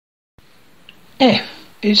F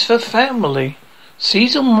is for Family.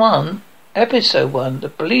 Season 1, Episode 1, The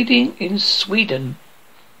Bleedin in Sweden.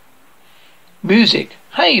 Music.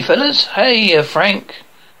 Hey fellas, hey Frank.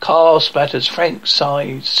 Car spatters, Frank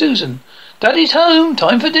sighs. Susan. Daddy's home,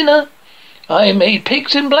 time for dinner. I made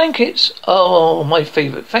pigs in blankets. Oh, my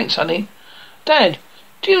favourite. Thanks, honey. Dad,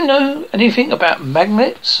 do you know anything about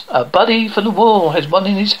magnets? A buddy from the war has one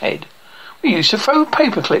in his head. We used to throw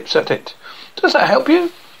paper clips at it. Does that help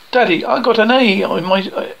you? Daddy, I got an A on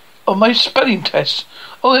my spelling test.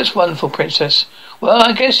 Oh, that's wonderful, Princess. Well,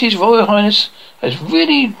 I guess His Royal Highness has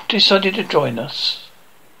really decided to join us.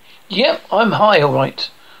 Yep, I'm high, all right.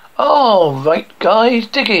 Oh, right, guys,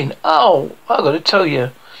 dig in. Oh, I got to tell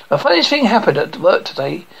you. The funniest thing happened at work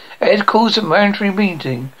today. Ed calls a mandatory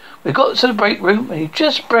meeting. We got to the break room and he's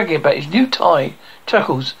just bragging about his new tie.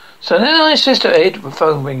 Chuckles. So then I says to Ed, with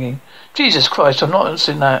phone ringing, Jesus Christ, I'm not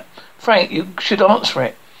answering that. Frank, you should answer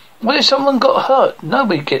it. What if someone got hurt?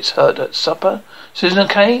 Nobody gets hurt at supper. Susan,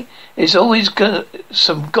 okay? It's always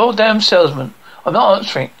some goddamn salesman. I'm not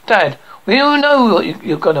answering. Dad, we all know what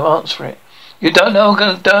you're going to answer it. You don't know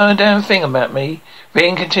a damn thing about me.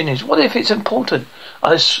 Ring continues. What if it's important?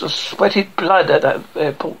 I sweated blood at that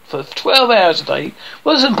airport for 12 hours a day.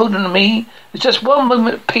 What's important to me is just one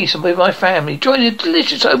moment of peace with my family, enjoying a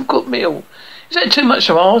delicious home-cooked meal. Is that too much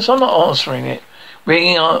to ask? I'm not answering it.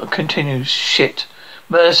 Ringing continues. Shit.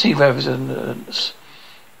 Murphy residence.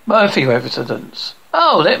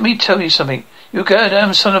 Oh, let me tell you something. You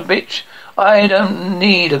goddamn son of a bitch. I don't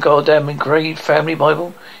need a goddamn engraved family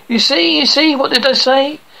Bible. You see, what did I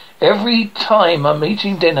say? Every time I'm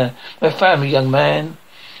eating dinner, my family, young man.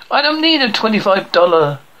 I don't need a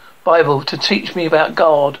 $25 Bible to teach me about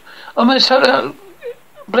God. I'm going to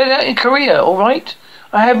bled out in Korea, all right?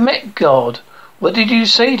 I have met God. What did you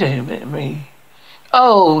say to me?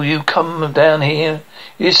 Oh, you come down here.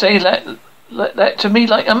 You say that to me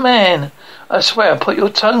like a man. I swear, pull your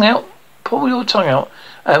tongue out,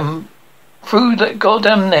 and through that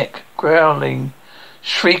goddamn neck, growling,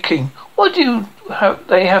 shrieking. What do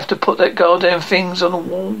they have to put that goddamn things on the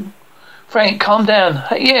wall? Frank, calm down.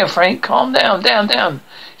 Hey, yeah, Frank, calm down, down.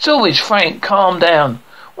 It's always Frank, calm down.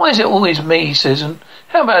 Why is it always me, Susan?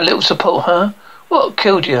 How about a little support, huh? What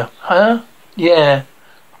killed you, huh? Yeah.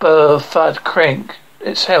 Fud, crank.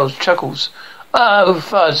 It's Hell's Chuckles. Oh,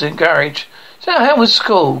 fuzz in garage. So how was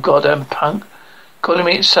school, goddamn punk? Calling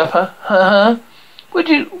me at supper, huh?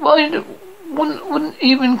 Wouldn't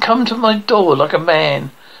even come to my door like a man.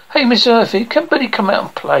 Hey, Miss Murphy, can somebody come out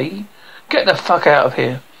and play? Get the fuck out of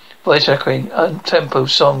here. Voice echoing, up-tempo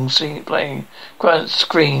song playing, grunts,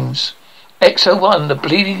 screams. XO1, the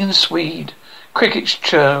bleeding in Swede. Crickets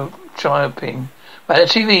chirping. Man on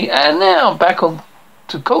TV, and now back on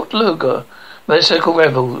to Colt Luger. Motorcycle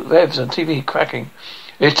revs on TV cracking.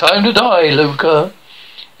 It's time to die, Luca.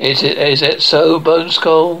 Is it so, Bone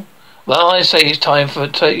Skull? Well, I say it's time for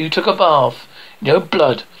you took a bath in your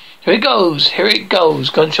blood. Here it goes.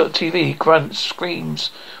 Gunshot TV, grunts,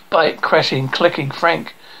 screams, bike crashing, clicking.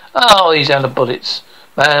 Frank. Oh, he's out of bullets.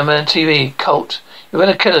 Man on TV, Colt. You're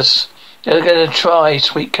gonna kill us. You're gonna try,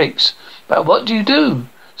 sweet cakes. But what do you do?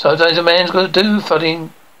 Sometimes a man's got to do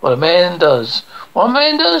fudding what a man does. What a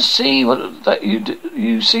man does? See what that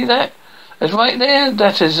you see that? That's right there.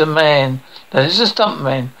 That is a man. That is a stunt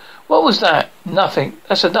man. What was that? Nothing.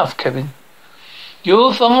 That's enough, Kevin.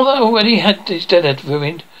 Your father already had his dinner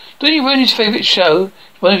ruined. Don't you ruin his favourite show?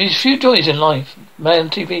 It's one of his few joys in life. Man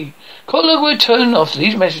TV. Caller will return after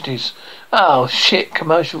these messages. Oh, shit,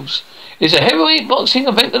 commercials. It's a heavyweight boxing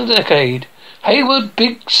event of the decade. Hayward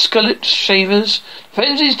Big Skullet Shavers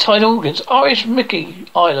defends his title against Irish Mickey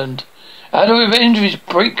Island. Out of revenge of his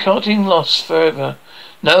break-cutting loss forever.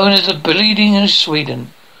 Known as the Bleedin in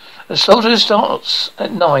Sweden. The slaughter starts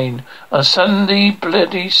at 9 on Sunday,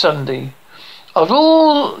 bloody Sunday. After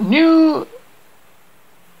all,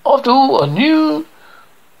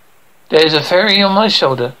 there's a fairy on my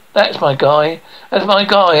shoulder. That's my guy,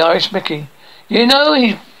 Irish Mickey. You know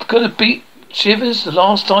he's gonna beat Shivers the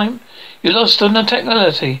last time. You lost on the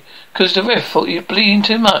technicality, because the ref thought you were bleeding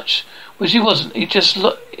too much, which he wasn't.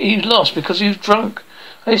 He lost because he was drunk.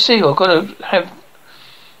 I see, I've got to have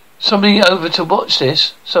somebody over to watch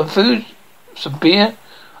this. Some food, some beer.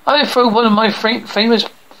 I throw one of my famous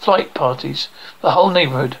flight parties for the whole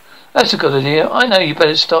neighbourhood. That's a good idea. I know you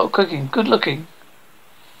better start cooking. Good looking.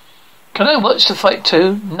 Can I watch the fight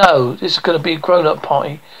too? No, this is going to be a grown-up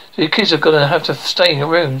party, so your kids are going to have to stay in your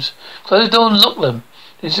rooms. Close the door and lock them.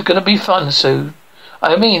 This is going to be fun, Sue.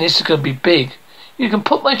 I mean, this is going to be big. You can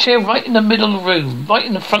put my chair right in the middle of the room, right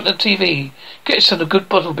in the front of the TV. Get some good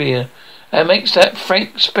bottle beer, and makes that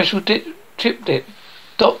Frank special chip dip.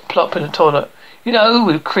 Dot plop in the toilet. You know,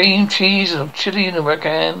 with cream, cheese, and chili in a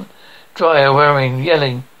can. Dryer, worrying,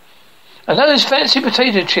 yelling. And those fancy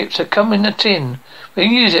potato chips that come in a tin. We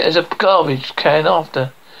can use it as a garbage can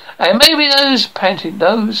after. And maybe those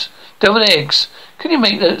deviled eggs. Can you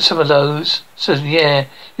make some of those? Says, yeah.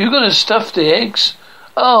 You got to stuff the eggs?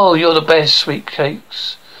 Oh, you're the best, sweet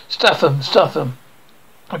cakes. Stuff 'em.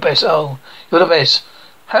 The best. Oh, you're the best.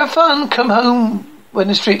 Have fun. Come home when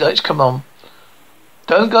the streetlights come on.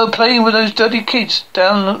 Don't go playing with those dirty kids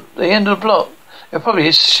down the end of the block. They'll probably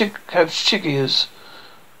have chickies.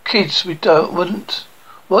 Kids, wouldn't.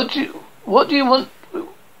 What do you want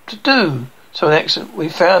to do? Southern accent. We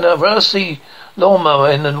found a rusty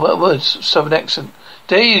lawnmower in the woods. Southern accent.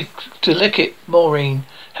 Dare you to lick it, Maureen?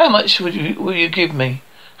 How much will you give me?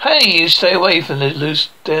 Hey, you stay away from the loose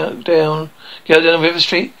go down River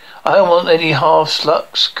Street. I don't want any half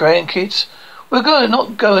sluts, grandkids.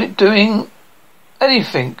 Doing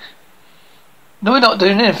anything. No, we're not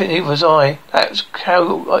doing anything, neither was I. That's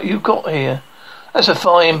how you got here. That's a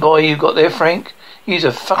fine boy you got there, Frank. He's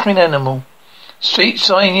a fucking animal. Street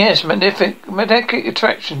sign, yes, magnetic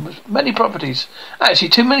attraction with many properties. Actually,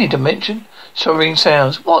 too many to mention. Soaring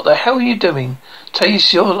sounds. What the hell are you doing?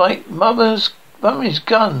 Taste your like mummy's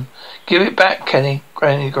gun. Give it back, Kenny.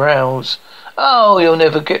 Granny growls. Oh, you'll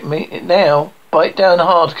never get me now. Bite down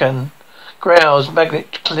hard, Ken. Growls.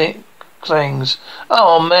 Magnet clangs.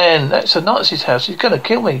 Oh man, that's a Nazi's house. He's gonna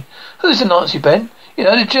kill me. Who's the Nazi, Ben? You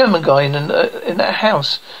know, the German guy in that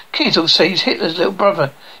house. Kids all say he's Hitler's little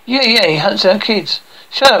brother. Yeah, he hunts down kids.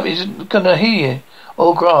 Shut up, he's gonna hear you.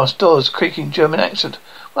 All grass, doors, creaking German accent.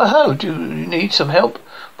 Well, hello, do you need some help?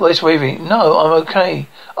 Voice waving. No, I'm okay.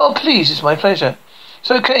 Oh, please, it's my pleasure. It's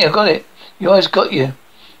okay, I got it. Your eyes got you.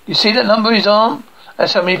 You see that number on his arm?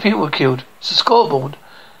 That's how many people were killed. It's a scoreboard.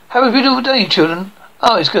 Have a beautiful day, children.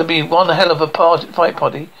 Oh, it's going to be one hell of a fight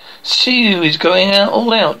party. Sue is going out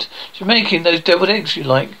all out. She's making those deviled eggs you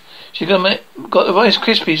like. She's got the Rice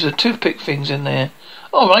Krispies with toothpick things in there.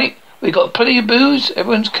 All right, we got plenty of booze.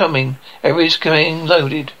 Everyone's coming. Everyone's going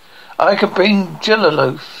loaded. I could bring Jello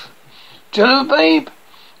loaf. Jello, babe?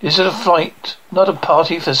 Is it a fight, not a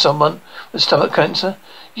party for someone with stomach cancer?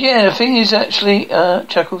 Yeah, the thing is actually,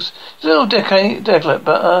 chuckles. It's a little desolate,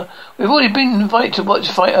 but, we've already been invited to watch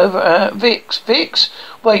a fight over at Vic's. Vic's?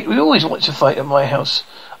 Wait, we always watch a fight at my house.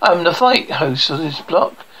 I'm the fight host of this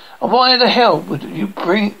block. And why the hell would you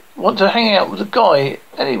want to hang out with a guy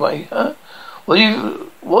anyway, huh?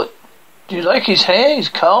 What? Do you like his hair, his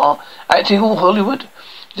car, acting all Hollywood?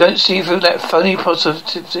 You don't see through that phony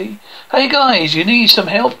positivity? Hey guys, you need some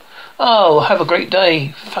help? Oh, have a great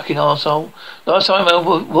day, fucking arsehole. Last time I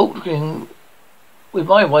walked in with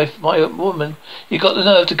my wife, my woman, you got the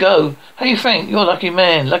nerve to go. Hey Frank, you're a lucky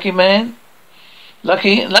man. Lucky man? Luck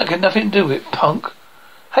had nothing to do with it, punk.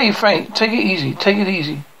 Hey Frank, take it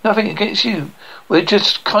easy. Nothing against you. We're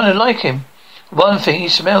just kind of like him. One thing, he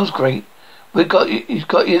smells great. He's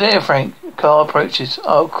got you there, Frank. Car approaches.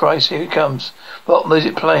 Oh Christ, here he comes. What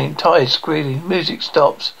music playing? Tires squealing. Music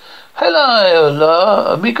stops.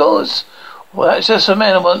 Hola, amigos. Well, that's just a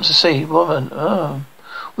man I want to see. Woman. Oh.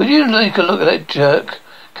 Would you like a look at that jerk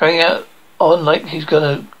coming out on like he's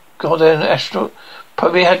gonna go down astral?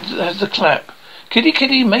 Probably has the clap.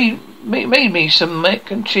 Kitty made me some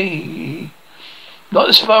mac and cheese. Not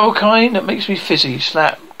the spiral kind that makes me fizzy.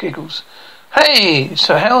 Slap. Giggles. Hey,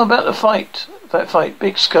 so how about the fight? That fight,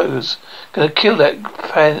 big Scotus. Gonna kill that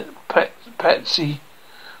patsy,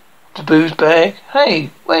 the booze bag. Hey,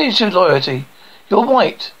 where's your loyalty? You're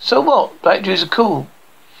white. So what? Black Jews are cool.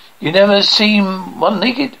 You never seen one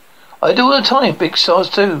naked? I do all the time, big stars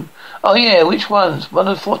too. Oh yeah, which ones? One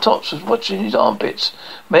of the four tops was watching his armpits.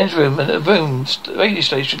 Men's room and a radio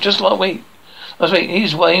station, just like we. Last week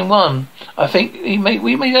he's weighing one. I think we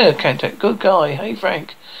made eye contact. Good guy. Hey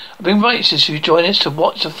Frank. I've been right since you joined us to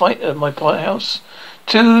watch the fight at my house.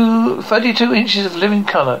 32 inches of living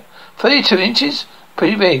colour. 32 inches?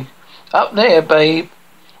 Pretty big. Up there, babe.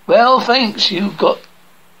 Well, thanks. You're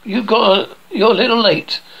a little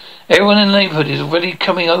late. Everyone in the neighbourhood is already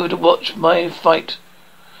coming over to watch my fight.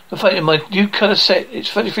 The fight in my new colour set.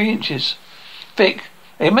 It's 33 inches. Vic,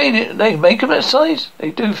 they make them that size?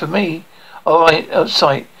 They do for me. Alright,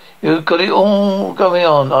 outside. You've got it all going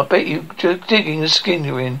on. I bet you're digging the skin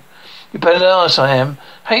you're in. You better than us, I am.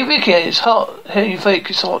 Hey Vicky, it's hot. Hey Vic,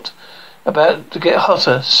 it's hot. About to get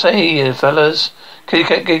hotter. Say, fellas. Kitty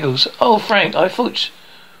Cat giggles. Oh Frank, I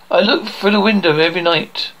look through the window every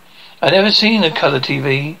night. I never seen a colour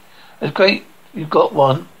TV. It's great you've got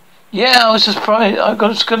one. Yeah, I was surprised. I'm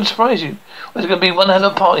going to surprise you. There's going to be one hell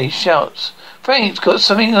of a party. Shouts. Frank's got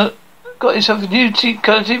something got yourself a new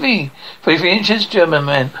colour TV. 33 inches, German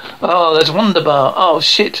man. Oh, that's wonderbar. Oh,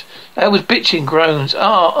 shit. That was bitching groans.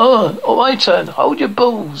 My turn. Hold your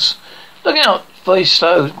balls. Look out. Voice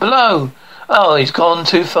slows. Below. Oh, he's gone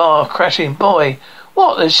too far. Crashing. Boy.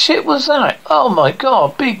 What the shit was that? Oh, my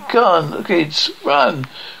God. Big gun. Kids. Run.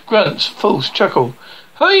 Grunts. Fools. Chuckle.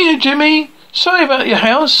 Hey, Jimmy. Sorry about your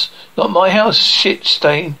house. Not my house. Shit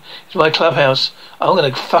stain. It's my clubhouse. I'm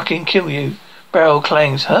gonna fucking kill you. Barrel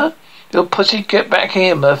clangs. Huh? Your pussy, get back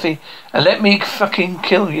here, Murphy, and let me fucking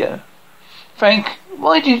kill you. Frank,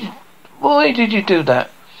 why did you do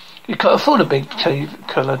that? You can't afford a big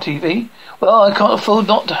colour TV. Well, I can't afford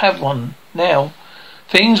not to have one now.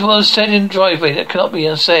 Things was said in the driveway that cannot be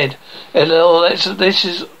unsaid. This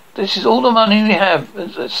is all the money we have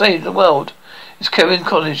to save the world. It's Kevin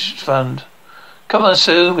College Fund. Come on,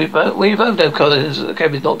 Sue. We both know college.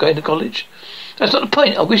 Kevin's not going to college. That's not the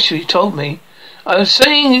point. I wish you told me. I was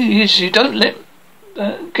saying you don't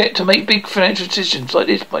get to make big financial decisions like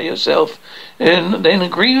this by yourself, and then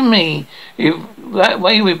agree with me. That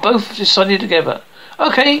way we both decided together.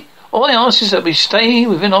 Okay. All I ask is that we stay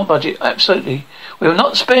within our budget. Absolutely. We will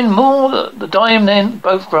not spend more the dime than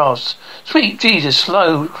both grass. Sweet Jesus,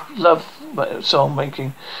 slow love song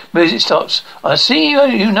making. Music stops. I see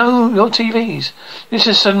you know your TVs. This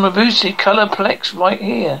is some Mabusi Colorplex right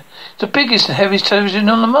here. It's the biggest and heaviest television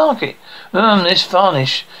on the market. This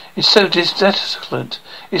varnish is so desolate.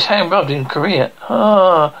 It's hand rubbed in Korea.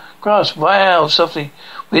 Grass. Wow, softly.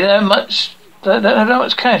 We don't have that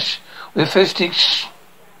much cash. We're $50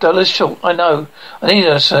 short. I know. I need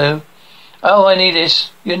her so. Oh, I need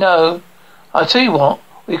this. You know. I'll tell you what.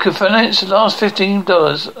 We could finance the last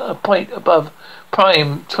 $15 a point above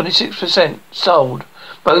prime, 26% sold.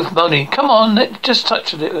 Both money. Come on, let's just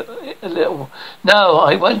touch a little. No,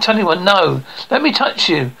 I won't tell anyone. No, let me touch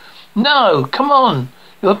you. No, come on.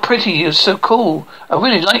 You're pretty. You're so cool. I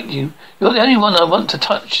really like you. You're the only one I want to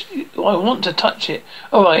touch. I want to touch it.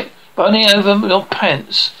 All right, but only over your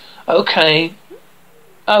pants. Okay.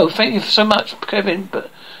 Oh, thank you so much, Kevin.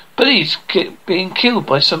 But he's being killed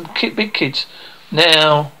by some big kids.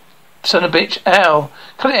 Now, son of a bitch, ow.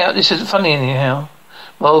 Cut it out, this isn't funny anyhow.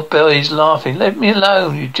 Well, Billy's laughing. Let me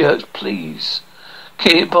alone, you jerks, please.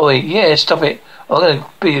 Kid boy, yeah, stop it. I've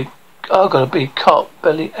got to be a cop,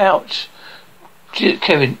 Billy, ouch.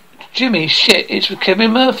 Kevin, Jimmy, shit, it's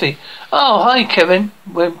Kevin Murphy. Oh, hi, Kevin.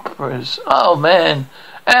 Whimpers. Oh, man.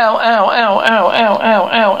 Ow, ow, ow, ow, ow, ow,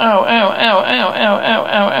 ow, ow, ow, ow, ow, ow, ow,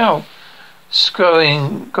 ow, ow.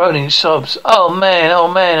 Groaning sobs. Oh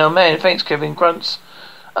man. Thanks, Kevin. Grunts.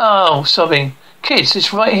 Oh, sobbing. Kids,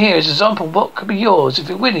 this right here is an example of what could be yours if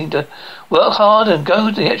you're willing to work hard and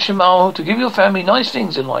go the extra mile to give your family nice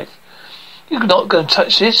things in life. You're not going to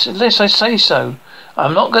touch this unless I say so.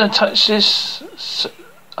 I'm not going to touch this.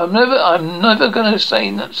 I'm never going to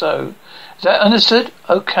say that so. Is that understood?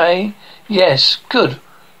 Okay. Yes. Good.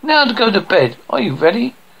 Now to go to bed. Are you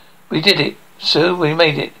ready? We did it. Sue, we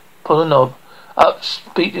made it. Pull the knob. Up,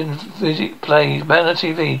 Bleedin music plays, man on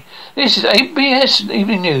TV. This is ABS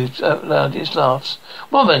Evening News. Loudest laughs.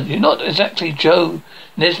 Woman, you're not exactly Joe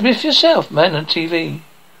Nesmith yourself, man on TV.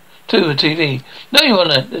 Two on TV. No, Your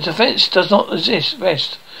Honour, the defence does not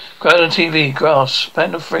rest. Crowd on TV, grass,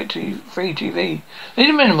 phantom free TV.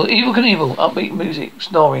 Little minimal, evil Knievel, upbeat music,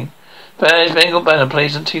 snoring. Bad Bengal banner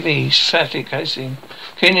plays on TV, static casing.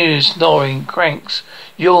 King News, snoring, cranks,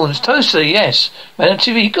 yawns, toaster, yes. Man on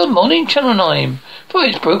TV, good morning, Channel 9. For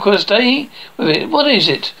it's Broker's Day, with it, what is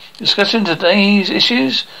it? Discussing today's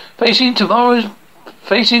issues, facing today's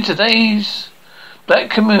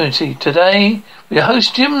black community. Today, we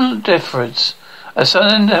host Jim Deffords. A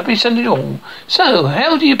happy Sunday all. So,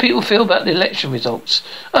 how do you people feel about the election results?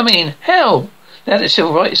 I mean, how? Now that the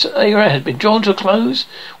civil rights era has been drawn to a close,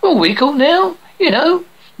 we're weak now, you know.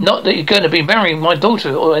 Not that you're going to be marrying my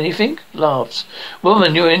daughter or anything. Laughs.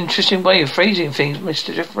 Woman, your interesting way of phrasing things,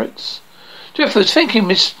 Mr. Jeffords. Jeffords, thinking,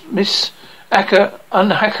 Miss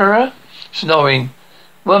Unhackera. Snoring.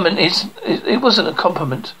 Woman, it wasn't a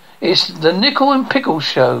compliment. It's the Nickel and Pickle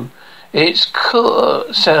show. Its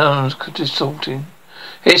sounds distorting.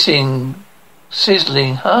 Hissing.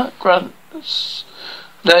 Sizzling, huh? Grunts.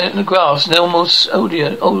 The graphs, normal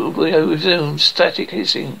audio zoom, static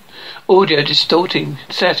hissing, audio distorting,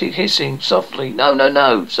 static hissing, softly.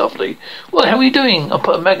 No, softly. What are we doing? I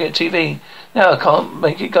put a magnet TV. Now I can't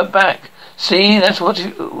make it go back. See, that's what's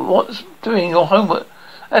doing your homework.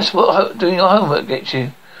 That's what doing your homework gets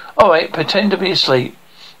you. All right, pretend to be asleep.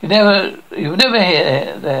 You never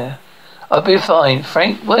hear there. I'll be fine.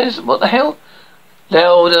 Frank, what the hell?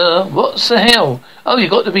 Louder. What's the hell? Oh, you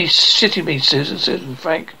got to be shitting me, Susan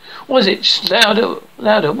Frank. What is it?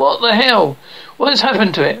 Louder. What the hell? What has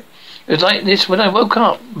happened to it? It was like this when I woke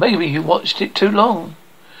up. Maybe you watched it too long.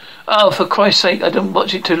 Oh, for Christ's sake, I didn't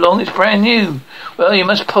watch it too long. It's brand new. Well,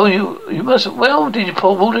 did you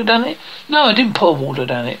pour water down it? No, I didn't pour water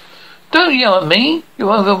down it. Don't yell at me.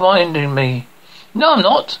 You're overwinding me. No, I'm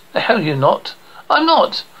not. The hell you're not. I'm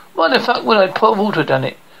not. Why the fuck would I pour water down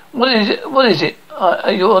it? What is it?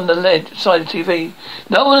 Are you on the side of TV?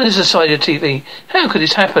 No one is the side of TV. How could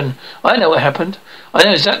this happen? I know what happened. I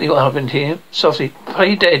know exactly what happened here. Softly,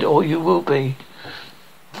 play dead or you will be.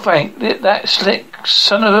 Frank, that slick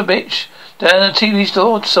son of a bitch down the TV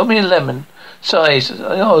store sold me a lemon. Sighs.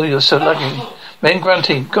 Oh, you're so lucky. Men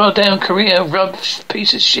grunting. Goddamn Korea rub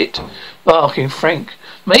piece of shit. Barking. Frank.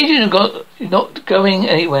 Maybe you're not going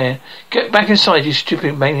anywhere. Get back inside, you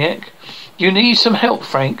stupid maniac. You need some help,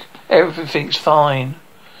 Frank. Everything's fine.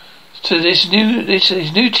 So these new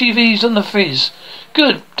TVs on the frizz.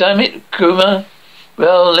 Good, damn it, Groomer.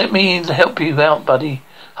 Well, let me help you out, buddy.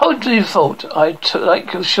 Hold to your fault. I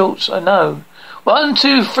like your shorts, I know. 1,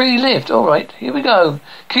 2, 3, lift. All right, here we go.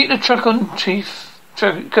 Keep the truck on, Chief.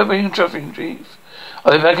 Covering traffic, Chief.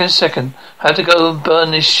 I'll be back in a second. I have to go and burn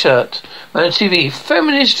this shirt. Man TV,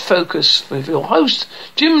 Feminist Focus with your host,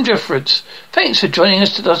 Jim Jeffords. Thanks for joining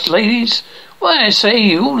us today, ladies. Why, I say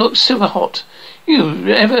you all look super hot. You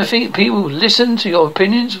ever think people would listen to your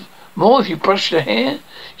opinions more if you brushed your hair?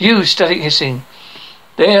 You static hissing.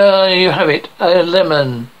 There you have it, a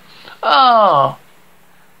lemon. Ah,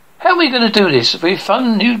 how are we going to do this? Will be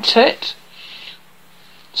fun, new set?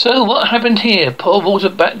 So what happened here? Pour water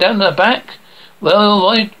back down the back? Well,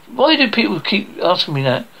 why do people keep asking me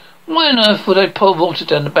that? Why on earth would I pour water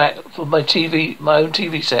down the back for my own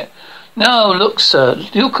TV set? Now, look, sir,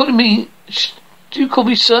 do you call me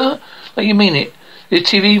sir? Like you mean it? The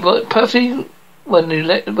TV worked perfectly when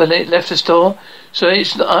it left the store, so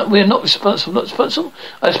we're not responsible.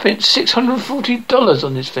 I spent $640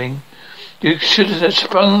 on this thing. You should have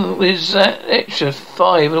sprung with that extra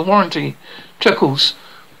 $5 in warranty. Chuckles.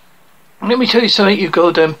 Let me tell you something, you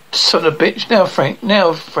goddamn son of a bitch.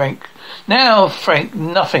 Now, Frank,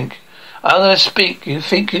 nothing. I'm going to speak. You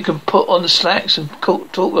think you can put on the slacks and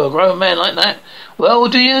talk to a grown man like that? Well,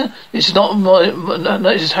 do you? This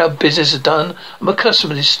is how business is done. I'm a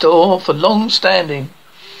customer of this store for long standing.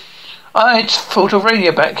 I brought a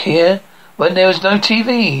radio back here when there was no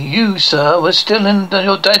TV. You, sir, were still in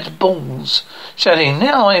your dad's balls. Shouting,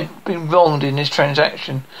 now I've been wronged in this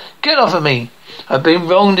transaction. Get off of me. I've been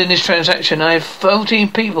wronged in this transaction. I have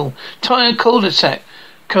 14 people. Tired cul-de-sac.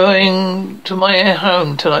 Going to my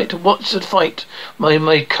home tonight to watch the fight.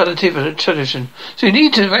 My colour television. So you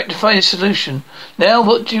need to rectify the solution. Now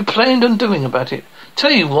what do you plan on doing about it?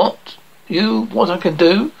 Tell you what I can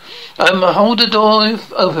do. Hold the door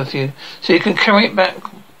open for you so you can carry it back.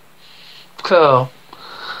 Carl.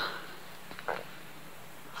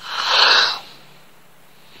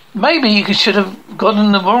 Maybe you should have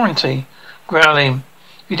gotten the warranty. Growling.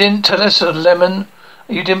 You didn't tell us a lemon.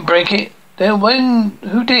 You didn't break it. Then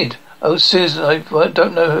who did? Oh, Susan, I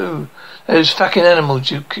don't know who. Those fucking animals,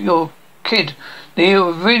 your kid. Do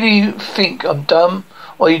you really think I'm dumb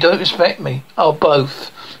or you don't respect me? Oh,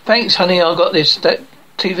 both. Thanks, honey, I got this. That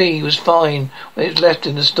TV was fine when it was left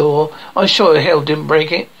in the store. I sure as hell didn't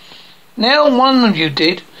break it. Now one of you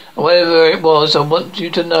did. Whatever it was, I want you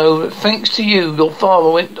to know that thanks to you, your father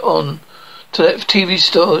went on to that TV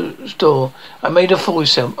store. I made a fool of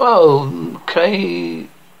himself. Oh, okay.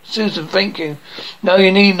 Susan, thank you. No,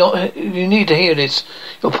 you need to hear this.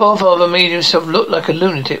 Your poor father made himself look like a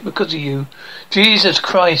lunatic because of you. Jesus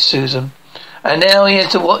Christ, Susan. And now he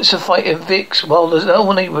has to watch the fight at Vic's while there's no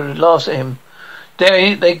one even laughs at him.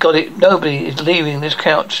 There, they got it. Nobody is leaving this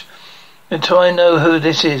couch until I know who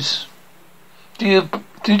this is.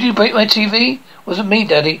 Did you break my TV? Wasn't me,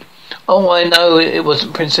 Daddy. Oh, I know it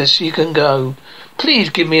wasn't, Princess. You can go. Please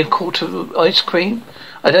give me a quart of ice cream.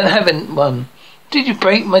 I don't have one. Did you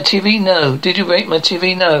break my TV? No. Did you break my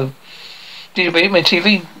TV? No. Did you break my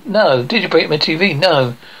TV? No. Did you break my TV?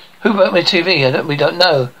 No. Who broke my TV? We don't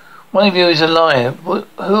know. One of you is a liar. Who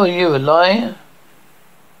are you, a liar?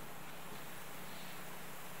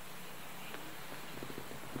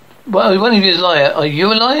 Well, one of you is a liar. Are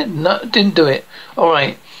you a liar? No, didn't do it. All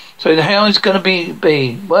right. So how is it going to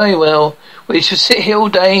be? Very well. We should sit here all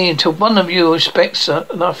day until one of you respects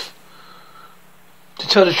enough to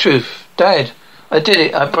tell the truth. Dad, I did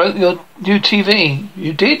it. I broke your new TV.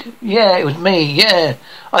 You did? Yeah, it was me. Yeah.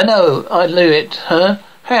 I know. I knew it. Huh?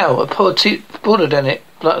 How? I poured water down it.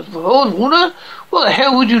 Poured water? What the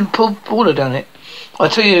hell would you pour water down it? I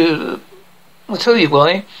tell you, I'll tell you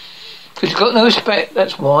why. Because you've got no respect,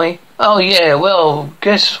 that's why. Oh yeah, well,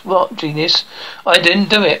 guess what, genius? I didn't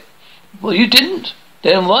do it. Well, you didn't?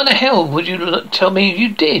 Then why the hell would you tell me you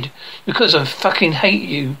did? Because I fucking hate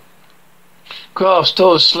you. Glass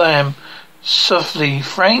doors slam softly.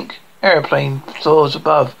 Frank? Airplane doors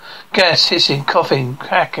above. Gas hissing, coughing,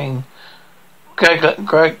 cracking,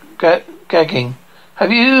 gagging.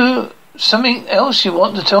 Have you something else you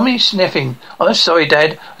want to tell me? Sniffing. I'm sorry,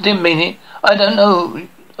 Dad. I didn't mean it. I don't know.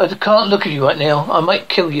 I can't look at you right now. I might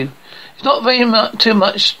kill you. It's not very much too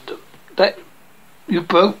much that you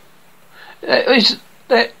broke. It's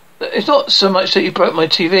not so much that you broke my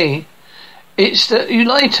TV. It's that you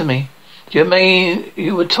lied to me.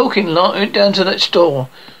 You were talking down to that store.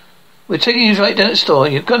 We're taking you right down to the store.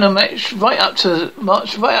 You're going to march right up to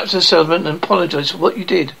the salesman and apologise for what you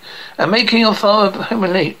did, and making your father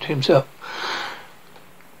humiliate himself.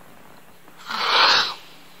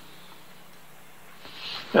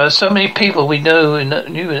 There are so many people we know in that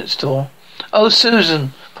new unit store. Oh,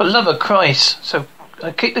 Susan, for love of Christ! So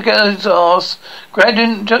I kicked the girl's ass,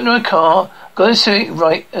 jumped in my car, got to see it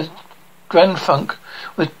right as Grand Funk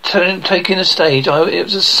was taking the stage. It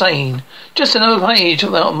was a scene. Just another page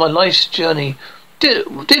about my life's journey.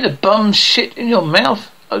 Did a bum shit in your mouth?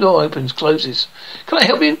 The door opens, closes. Can I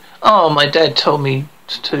help you? Oh, my dad told me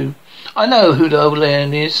to. I know who the old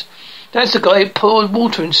man is. That's the guy who poured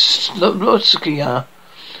water in Slotsky.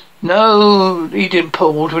 No, he didn't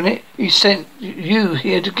pour water in it. He sent you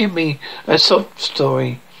here to give me a sob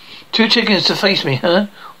story. 2 chickens to face me, huh?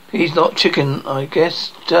 He's not chicken, I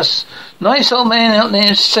guess. Just nice old man out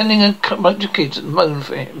there sending a bunch of kids to moan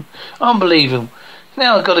for him. Unbelievable.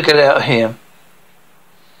 Now I've got to get out of here.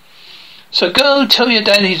 So go tell your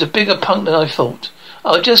dad he's a bigger punk than I thought.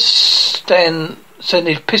 I'll just send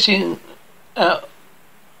his pissing out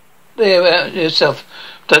there out yourself.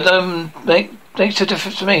 That don't makes a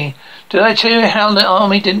difference to me. Did I tell you how the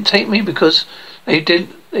army didn't take me because they did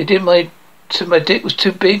my dick was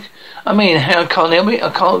too big? I mean, how can't I help it? I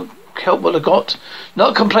can't help what I got.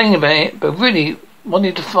 Not complaining about it, but really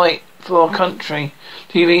wanting to fight for our country.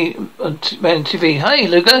 TV. Hey,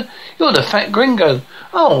 Luca, you're the fat gringo.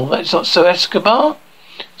 Oh, that's not so Escobar.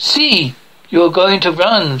 See, you're going to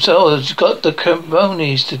run, so you've got the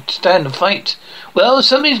cojones to stand and fight. Well,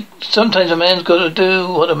 sometimes a man's got to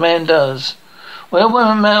do what a man does. Well,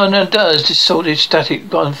 what a man does, this sorted static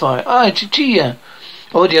bonfire. Ah, Gia.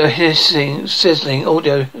 Audio hissing, sizzling,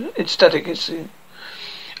 audio, it's static hissing.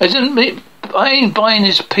 I ain't buying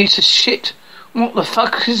this piece of shit. What the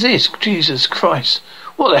fuck is this? Jesus Christ.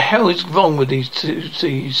 What the hell is wrong with these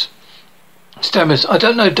stammers? I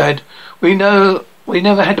don't know, Dad. We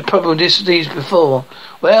never had a problem with these before.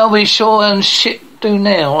 Well, we sure and shit do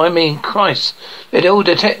now. I mean, Christ. That old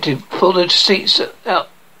detective pulled the seats out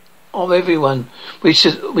of everyone. We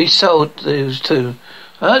sold those too.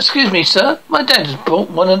 Excuse me, sir. My dad has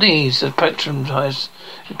bought one of these. The patronized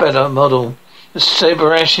better model. The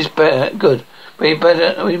saber ash is better. Good. We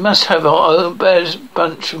must have our own best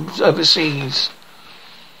bunch from overseas.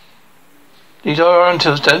 These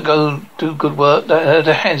Orientals don't go do good work.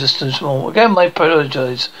 Their hands are too small. Again, my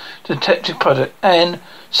apologize. Detective product. And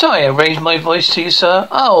sorry, I raised my voice to you, sir.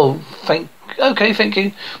 Oh, thank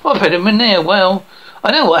you. Well, I put him in there. Well,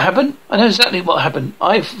 I know what happened. I know exactly what happened.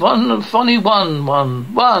 I finally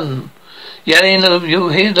won. Yelling, you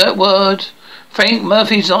hear that word? Frank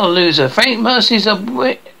Murphy's not a loser. Frank Murphy's a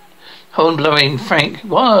horn blowing. Frank,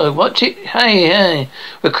 whoa, watch it. Hey.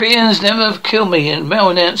 The Koreans never kill me. And male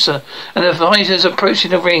announcer. And the fighters approaching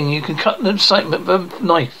the ring. You can cut the excitement with a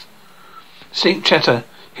knife. Sleep chatter.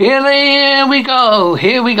 Here we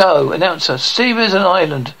go. Announcer. Steve is an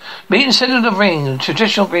island. Meet in center of the ring. A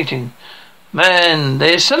traditional greeting. Man,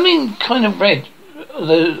 there's something kind of red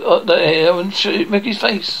Ricky's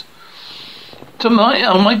face.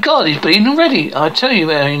 Oh my God, he's bleeding already. I tell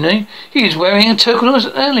you, Ernie, he was wearing a turquoise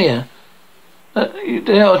earlier.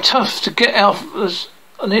 They are tough to get out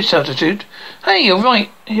on this altitude. Hey, you're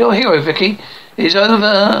right. Your hero, Vicky, is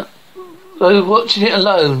over watching it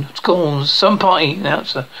alone. Scorns some party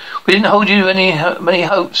announcer. We didn't hold you many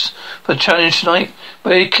hopes for the challenge tonight,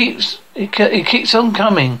 but he keeps on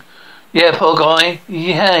coming. Yeah, poor guy.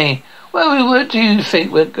 Yay. Well, where do you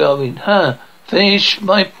think we're going? Huh? Finish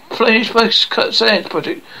post-cut science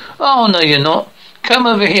project. Oh, no, you're not. Come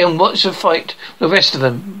over here and watch the fight with the rest of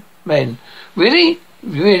them, men. Really?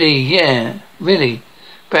 Really, yeah. Really.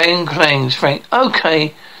 Bang clangs, Frank.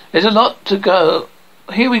 Okay. There's a lot to go.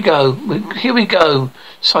 Here we go.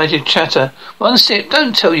 Cited Chatter. One sip.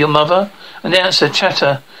 Don't tell your mother. Announcer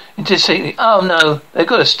Chatter. Interceding. Oh, no. They've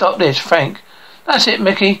got to stop this, Frank. That's it,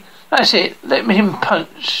 Mickey. That's it. Let him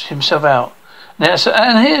punch himself out. Now, so,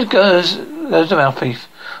 and here goes the mouthpiece.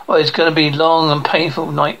 Oh, it's going to be a long and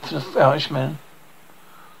painful night for the Irishman.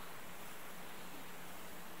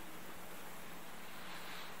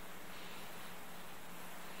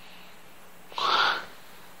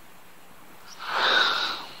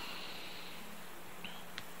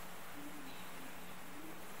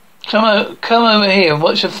 Come over here and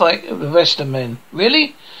watch the fight of the rest of the men.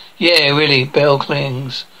 Really? Yeah, really. Bell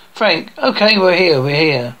clings. Frank, okay, we're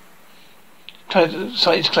here. Try to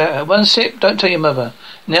sight clatter. One sip, don't tell your mother.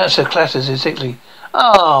 Announcer clatters sickly.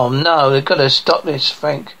 Oh no, they've got to stop this,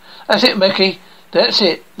 Frank. That's it, Mickey. That's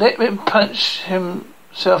it. Let him punch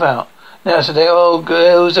himself out. Now, so there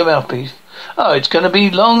goes the mouthpiece. Oh, it's going to be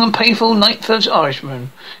long and painful night for the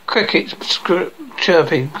Irishman. Crickets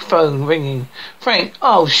chirping, phone ringing. Frank,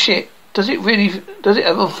 oh shit. Does it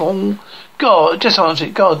ever fall? God, just answer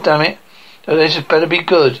it. God damn it. Oh, this had better be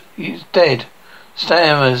good. He's dead.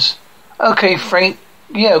 Stammers. Okay, Frank.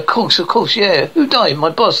 Yeah, of course, yeah. Who died? My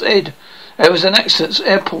boss, Ed. There was an accident at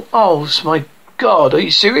the airport. Oh, my God. Are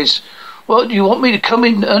you serious? What, do you want me to come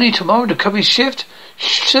in early tomorrow to cover his shift?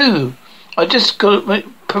 Sue. I just got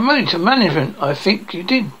promoted to management. I think you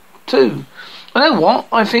did, too. I know what?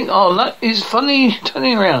 I think our luck is funny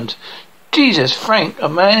turning around. Jesus, Frank, a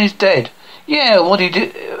man is dead. Yeah, what he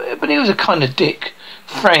did, but he was a kind of dick.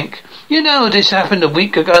 Frank, you know this happened a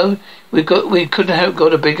week ago. We couldn't have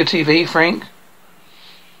got a bigger TV, Frank.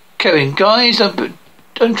 Kevin, guys, I'm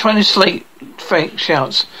trying to sleep. Frank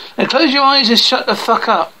shouts. Now close your eyes and shut the fuck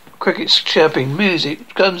up. Crickets chirping,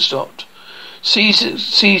 music, gun stopped.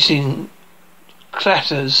 Ceasing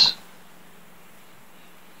clatters.